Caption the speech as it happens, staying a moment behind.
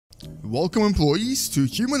Welcome employees to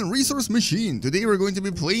Human Resource Machine. Today we're going to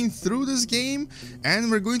be playing through this game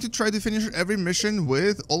and we're going to try to finish every mission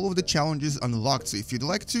with all of the challenges unlocked. So if you'd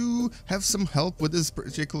like to have some help with this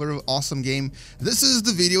particular awesome game, this is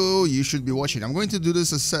the video you should be watching. I'm going to do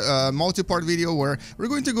this as a multi-part video where we're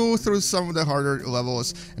going to go through some of the harder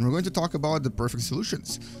levels and we're going to talk about the perfect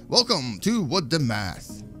solutions. Welcome to What the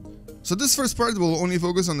Math. So this first part will only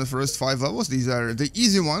focus on the first 5 levels. These are the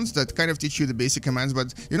easy ones that kind of teach you the basic commands.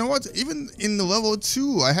 But you know what? Even in the level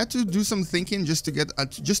 2, I had to do some thinking just to get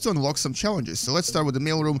just to unlock some challenges. So let's start with the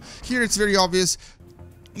mailroom. Here it's very obvious.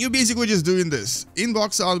 You're basically just doing this: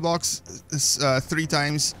 inbox, outbox 3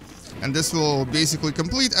 times, and this will basically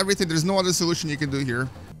complete everything. There's no other solution you can do here.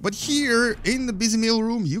 But here in the busy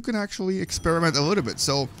mailroom, you can actually experiment a little bit.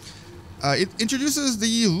 So it introduces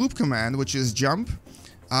the loop command, which is jump.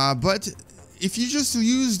 But if you just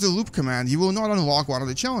use the loop command, you will not unlock one of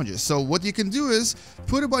the challenges. So what you can do is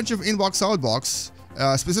put a bunch of inbox, outbox,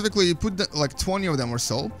 specifically put like 20 of them or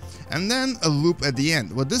so, and then a loop at the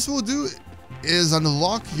end. What this will do is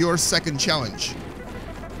unlock your second challenge.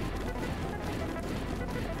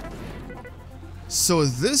 So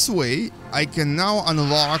this way, I can now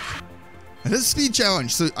unlock this speed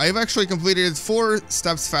challenge. So I've actually completed it 4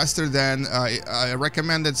 steps faster than I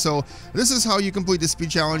recommended. So this is how you complete the speed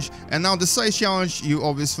challenge. And now the size challenge, you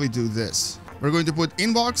obviously do this. We're going to put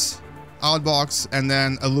inbox, outbox, and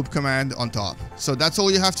then a loop command on top. So that's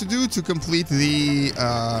all you have to do to complete the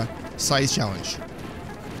size challenge.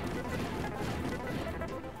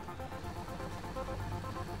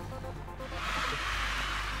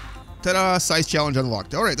 Ta-da! Size challenge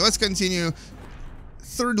unlocked. All right, let's continue.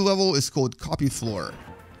 Third level is called copy floor,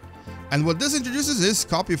 and what this introduces is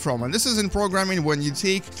copy from, and this is in programming when you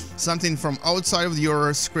take something from outside of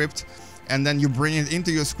your script and then you bring it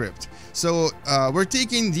into your script. So we're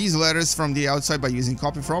taking these letters from the outside by using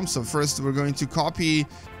copy from. So first we're going to copy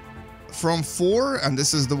from 4, and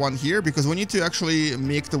this is the one here because we need to actually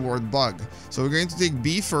make the word bug. So we're going to take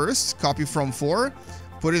B first, copy from 4,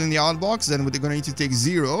 put it in the outbox, then we're going to take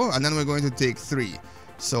 0, and then we're going to take 3.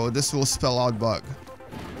 So this will spell out bug.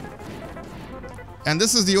 And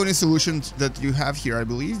this is the only solution that you have here, I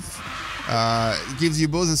believe. It gives you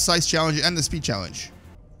both the size challenge and the speed challenge.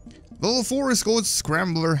 Level 4 is called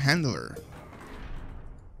Scrambler Handler.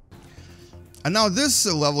 And now this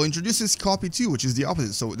level introduces copy 2, which is the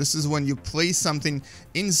opposite. So this is when you place something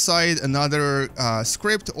inside another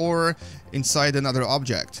script or inside another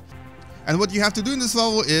object. And what you have to do in this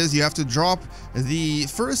level is you have to drop the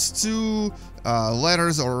first 2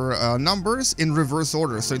 letters or numbers in reverse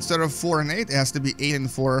order. So instead of 4 and 8, it has to be 8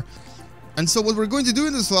 and 4. And so what we're going to do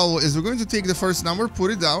in this level is we're going to take the first number,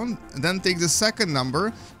 put it down, then take the second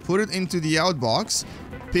number, put it into the outbox,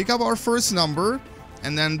 pick up our first number,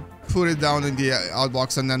 and then put it down in the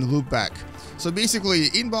outbox and then loop back. So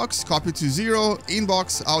basically inbox, copy to 0,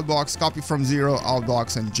 inbox, outbox, copy from 0,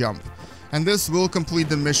 outbox, and jump. And this will complete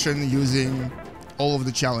the mission using all of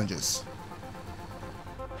the challenges.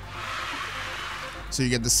 So you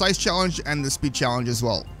get the size challenge and the speed challenge as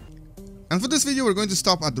well. And for this video, we're going to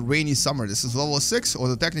stop at the rainy summer. This is level 6,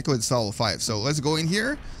 or technically it's level 5. So let's go in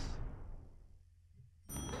here.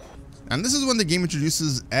 And this is when the game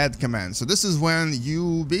introduces add command. So this is when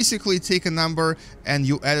you basically take a number and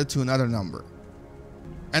you add it to another number.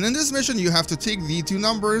 And in this mission, you have to take the 2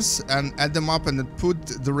 numbers and add them up and then put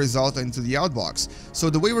the result into the outbox. So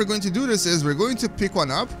the way we're going to do this is we're going to pick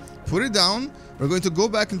one up, put it down, we're going to go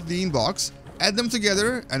back into the inbox, add them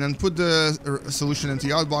together, and then put the solution into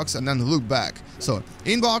the outbox and then loop back. So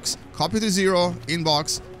inbox, copy to 0,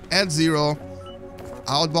 inbox, add 0,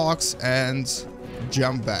 outbox, and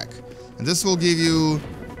jump back. And this will give you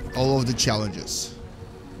all of the challenges.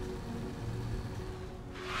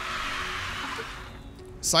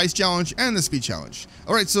 Size challenge and the speed challenge.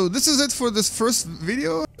 Alright, so this is it for this first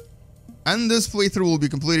video. And this playthrough will be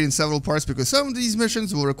completed in several parts because some of these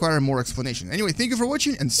missions will require more explanation. Anyway, thank you for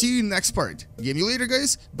watching and see you in the next part. Game you later,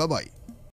 guys. Bye-bye.